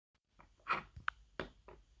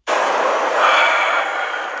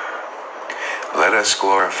us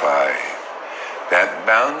glorify that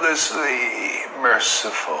boundlessly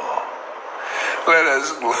merciful. Let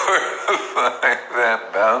us glorify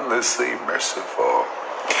that boundlessly merciful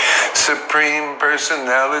Supreme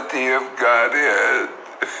Personality of Godhead,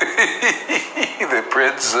 the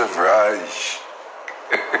Prince of Raj.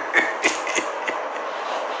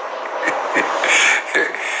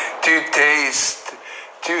 to taste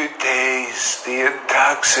the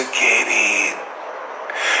intoxicating,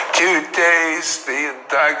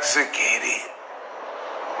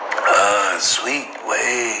 sweet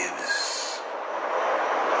waves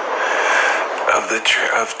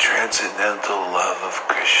of transcendental love of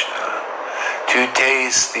Krishna, to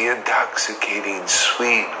taste the intoxicating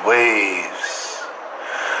sweet waves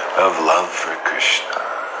of love for Krishna.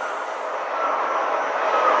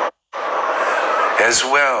 As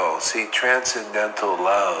well, see, transcendental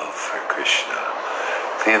love for Krishna.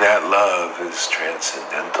 See, that love is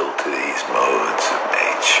transcendental to these modes of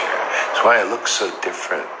nature. That's why it looks so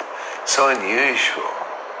different, so unusual,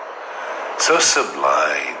 so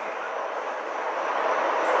sublime,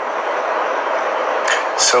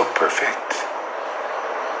 so perfect.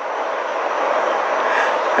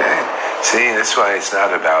 See, that's why it's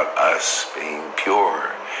not about us being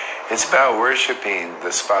pure. It's about worshiping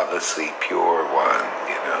the spotlessly pure one,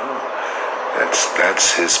 you know.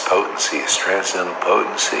 That's his potency, his transcendental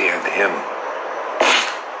potency, and him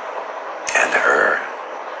and her.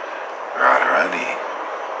 Radharani.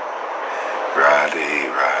 Radhe,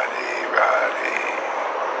 Radhe, Radhe.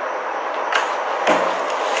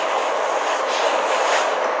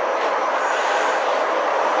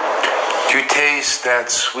 To taste that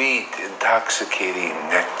sweet, intoxicating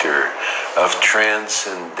nectar of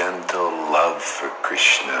transcendental love for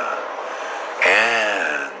Krishna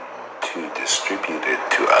and to distribute it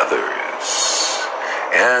to others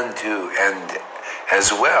and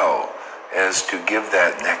as well as to give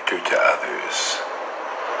that nectar to others.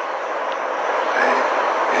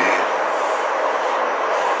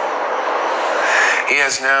 He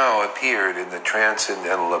has now appeared in the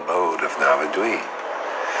transcendental abode of Navadvip.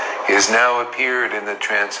 He has now appeared in the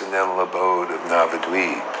transcendental abode of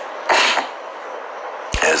Navadvip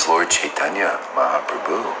as Lord Chaitanya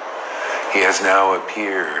Mahaprabhu. He has now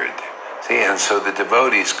appeared. See, and so the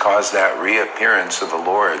devotees cause that reappearance of the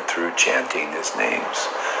Lord through chanting his names.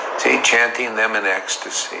 See, chanting them in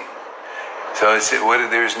ecstasy. So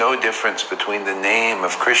there's no difference between the name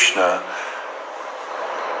of Krishna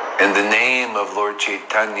and the name of Lord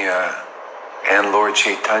Chaitanya and Lord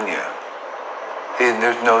Chaitanya. And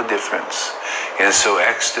there's no difference. And so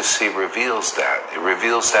ecstasy reveals that. It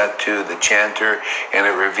reveals that to the chanter, and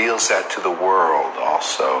it reveals that to the world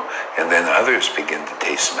also. And then others begin to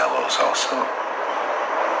taste mellows also.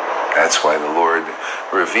 That's why the Lord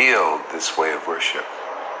revealed this way of worship,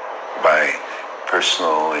 by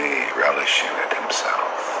personally relishing it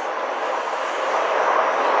himself.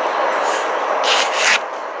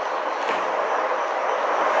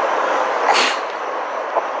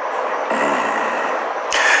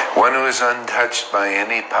 One who is untouched by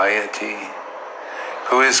any piety,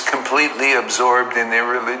 who is completely absorbed in their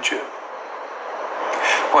religion.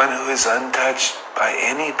 One who is untouched by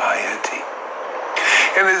any piety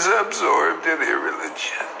and is absorbed in their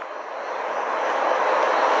religion.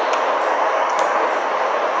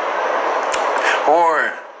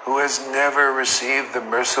 Or who has never received the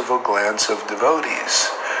merciful glance of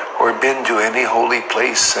devotees or been to any holy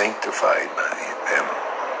place sanctified by them,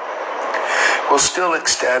 will still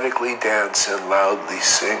ecstatically dance and loudly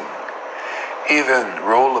sing, even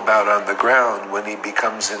roll about on the ground when he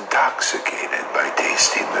becomes intoxicated by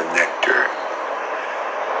tasting the nectar,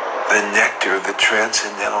 the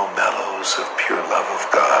transcendental mellows of pure love of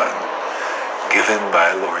God, given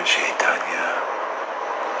by Lord Chaitanya.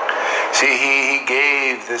 See, he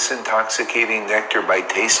gave this intoxicating nectar by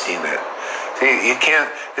tasting it. See, you can't,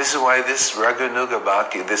 this is why this Raganuga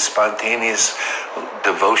Bhakti, this spontaneous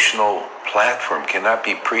devotional platform cannot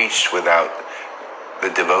be preached without the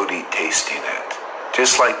devotee tasting it,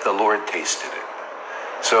 just like the Lord tasted it.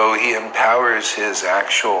 So he empowers his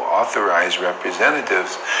actual authorized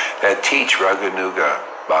representatives that teach Raganuga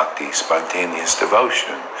Bhakti, spontaneous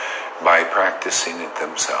devotion, by practicing it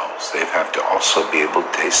themselves. They have to also be able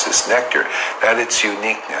to taste this nectar, that its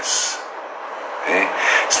uniqueness. Okay?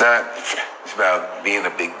 It's about being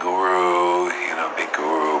a big guru,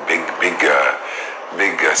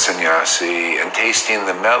 big sannyasi, and tasting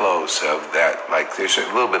the mellows of that. Like there's a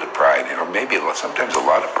little bit of pride, or maybe sometimes a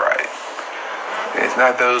lot of pride. It's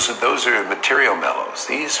not those are material mellows.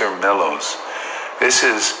 These are mellows. This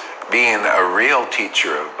is being a real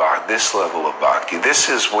teacher of bhakti, this level of bhakti. This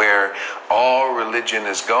is where all religion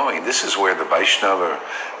is going. This is where the Vaishnava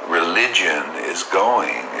religion is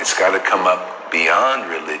going. It's got to come up beyond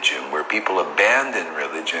religion, where people abandon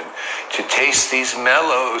religion to taste these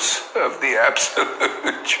mellows of the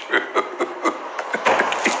absolute truth.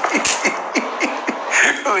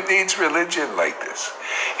 Who needs religion like this?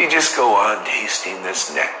 You just go on tasting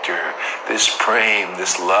this nectar, this prem,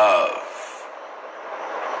 this love.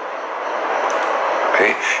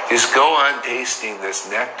 Okay? Just go on tasting this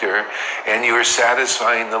nectar, and you are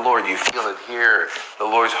satisfying the Lord. You feel it here, the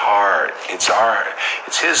Lord's heart. It's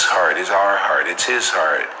His heart, it's our heart, it's His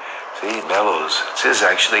heart. See, mellows, it's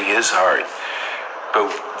actually His heart. But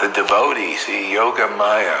the devotee, see, Yoga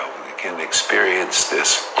Maya, can experience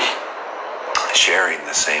this, sharing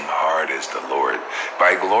the same heart as the Lord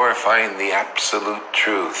by glorifying the absolute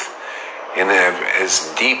truth in as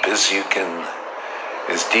deep as you can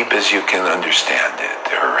understand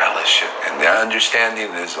it or relish it. And the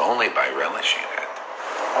understanding is only by relishing it,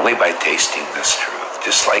 only by tasting this truth,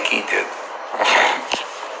 just like he did.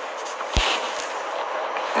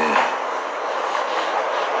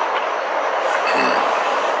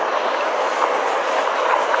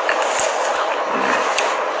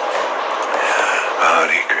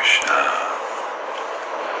 Hare Krishna.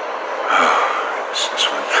 Oh, this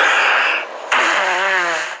one.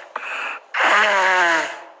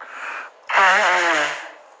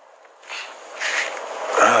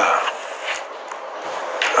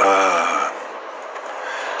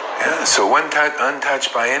 So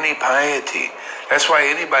untouched by any piety. That's why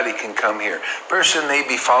anybody can come here. Person may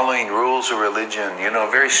be following rules of religion,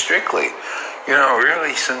 very strictly,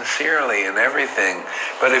 really sincerely and everything.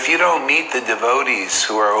 But if you don't meet the devotees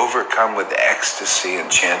who are overcome with ecstasy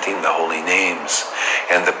and chanting the holy names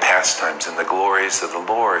and the pastimes and the glories of the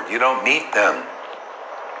Lord, you don't meet them.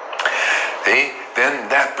 Then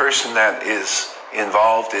that person that is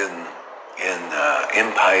involved in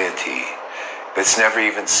impiety, that's never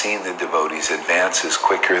even seen the devotees, advances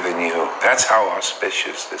quicker than you. That's how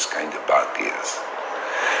auspicious this kind of bhakti is.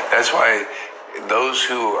 That's why those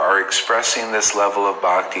who are expressing this level of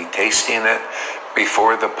bhakti, tasting it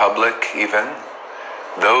before the public even,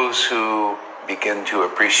 those who begin to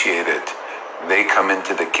appreciate it, they come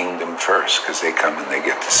into the kingdom first, because they come and they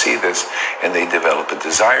get to see this, and they develop a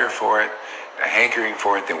desire for it, a hankering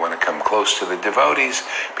for it. They want to come close to the devotees,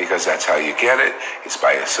 because that's how you get it. It's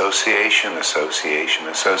by association,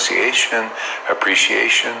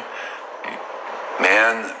 appreciation.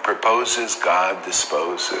 Man proposes, God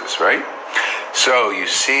disposes, right? So you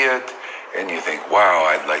see it, and you think, wow,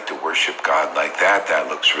 I'd like to worship God like that. That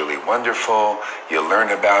looks really wonderful. You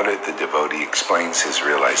learn about it. The devotee explains his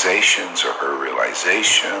realizations or her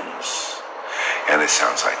realizations. And it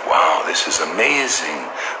sounds like, wow, this is amazing.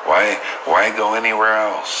 Why go anywhere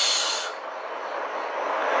else?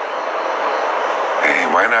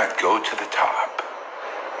 And why not go to the top?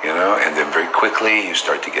 And then very quickly you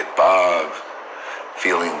start to get bhav,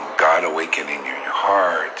 feeling God awakening in your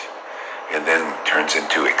heart, and then turns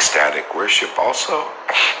into ecstatic worship also.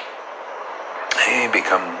 And you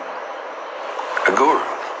become a guru.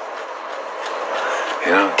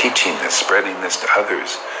 Teaching this, spreading this to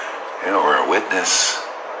others. Or a witness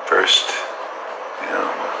first,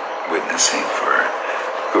 witnessing for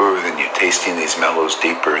Guru, then you're tasting these mellows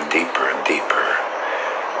deeper and deeper and deeper.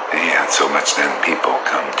 And so much then people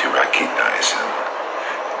come to recognize and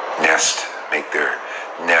make their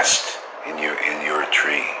nest in your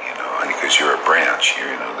tree, because you're a branch,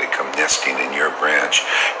 they come nesting in your branch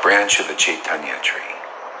of the Chaitanya tree.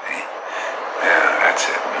 Yeah, that's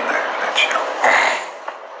it in a nutshell.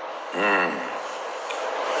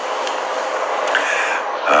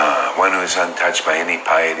 One who is untouched by any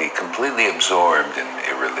piety, completely absorbed in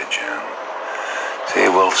irreligion. See,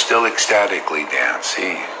 will still ecstatically dance.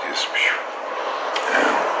 See, just.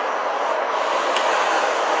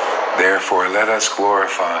 Therefore, let us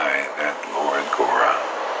glorify that Lord Gaura,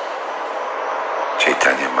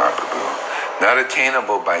 Chaitanya Mahaprabhu, not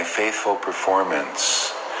attainable by faithful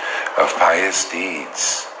performance of pious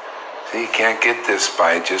deeds. See, you can't get this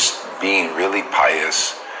by just being really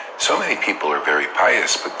pious. So many people are very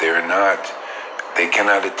pious, but they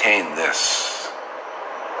cannot attain this.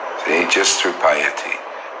 See, just through piety,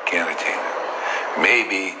 can't attain it.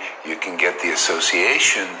 Maybe you can get the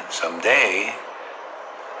association someday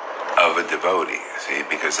of a devotee, see,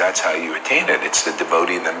 because that's how you attain it. It's the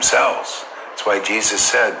devotee themselves. That's why Jesus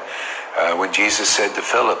said, when Jesus said to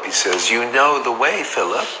Philip, he says, you know the way,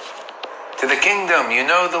 Philip, to the kingdom. You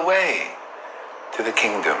know the way to the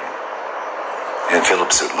kingdom. And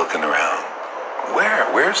Philip said, looking around,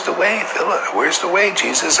 Where's the way, Philip? Where's the way,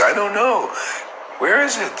 Jesus? I don't know. Where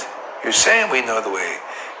is it? You're saying we know the way.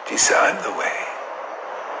 Jesus said, I'm the way.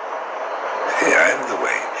 Yeah, I'm the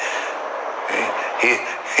way.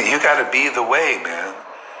 You got to be the way, man.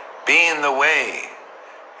 Being the way.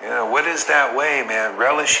 You know, what is that way, man?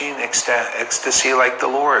 Relishing ecstasy like the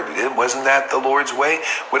Lord. Wasn't that the Lord's way?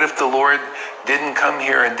 What if the Lord didn't come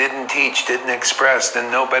here and didn't teach, didn't express?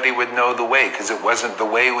 Then nobody would know the way, because it wasn't, the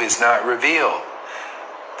way was not revealed.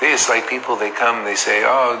 It's like people, they come, they say,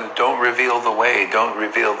 oh, don't reveal the way, don't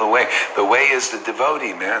reveal the way. The way is the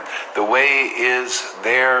devotee, man. The way is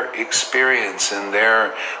their experience and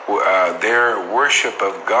their worship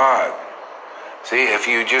of God. See, if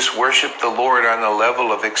you just worship the Lord on a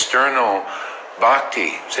level of external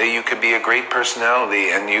bhakti, say you could be a great personality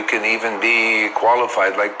and you can even be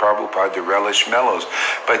qualified like Prabhupada to relish mellows,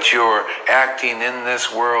 but you're acting in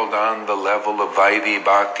this world on the level of Vaidhi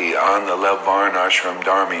Bhakti, on the level of Varnashram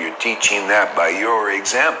Dharma. You're teaching that by your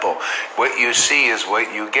example. What you see is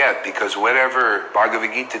what you get, because whatever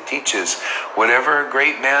Bhagavad Gita teaches, whatever a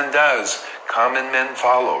great man does, common men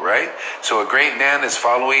follow, right? So a great man is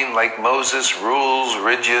following, like Moses, rules,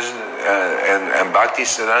 rigid, and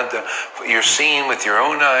Bhaktisiddhanta. You're seeing with your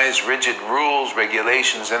own eyes rigid rules,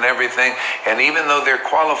 regulations, and everything. And even though they're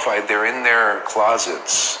qualified, they're in their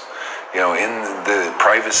closets, you know, in the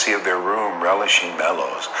privacy of their room, relishing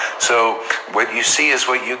mellows. So what you see is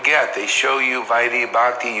what you get. They show you Vaidhi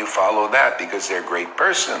Bhakti, you follow that because they're great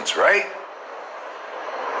persons, right?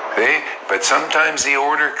 See? But sometimes the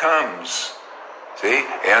order comes. See?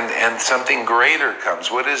 And something greater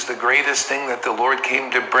comes. What is the greatest thing that the Lord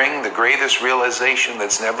came to bring? The greatest realization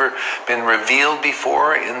that's never been revealed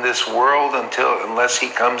before in this world unless he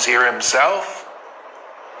comes here himself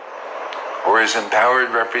or his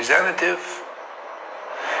empowered representative,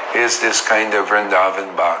 is this kind of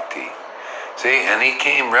Vrindavan Bhakti. See, and he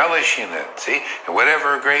came relishing it. See, and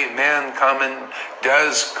whatever a great man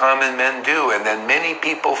does, common men do. And then many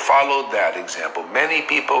people followed that example. Many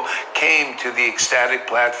people came to the ecstatic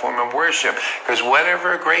platform of worship. Because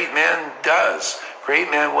whatever a great man does,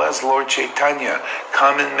 great man was Lord Chaitanya,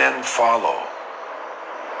 common men follow.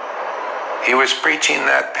 He was preaching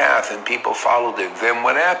that path and people followed it. Then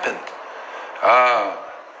what happened?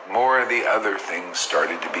 More of the other things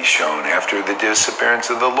started to be shown. After the disappearance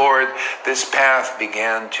of the Lord, this path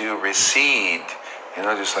began to recede. You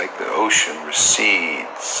know, just like the ocean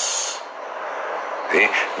recedes. See?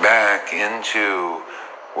 Back into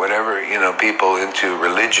whatever, you know, people into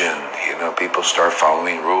religion. You know, people start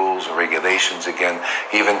following rules and regulations again,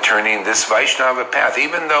 even turning this Vaishnava path.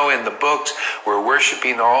 Even though in the books we're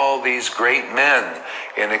worshiping all these great men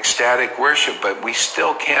in ecstatic worship, but we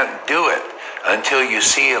still can't do it until you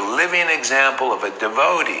see a living example of a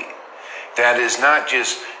devotee that is not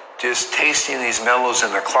just tasting these mellows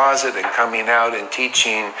in the closet and coming out and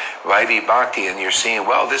teaching Vaidhi Bhakti, and you're seeing,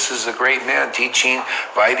 well, this is a great man teaching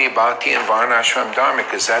Vaidhi Bhakti and Varnashram Dharma,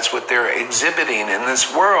 because that's what they're exhibiting in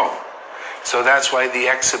this world. So that's why the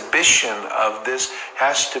exhibition of this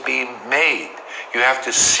has to be made. You have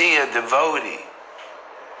to see a devotee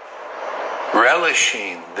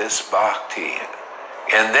relishing this bhakti.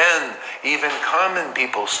 And then even common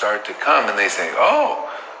people start to come and they say,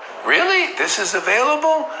 oh, really? This is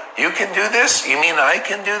available? You can do this? You mean I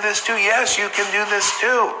can do this too? Yes, you can do this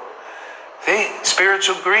too. See,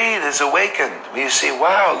 spiritual greed is awakened. You see,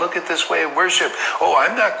 wow, look at this way of worship. Oh,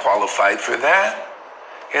 I'm not qualified for that.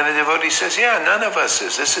 And the devotee says, yeah, none of us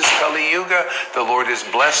is. This is Kali Yuga. The Lord has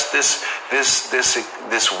blessed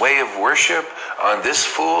this way of worship on this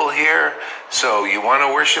fool here. So you want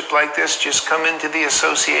to worship like this? Just come into the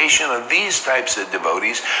association of these types of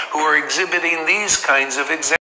devotees who are exhibiting these kinds of examples.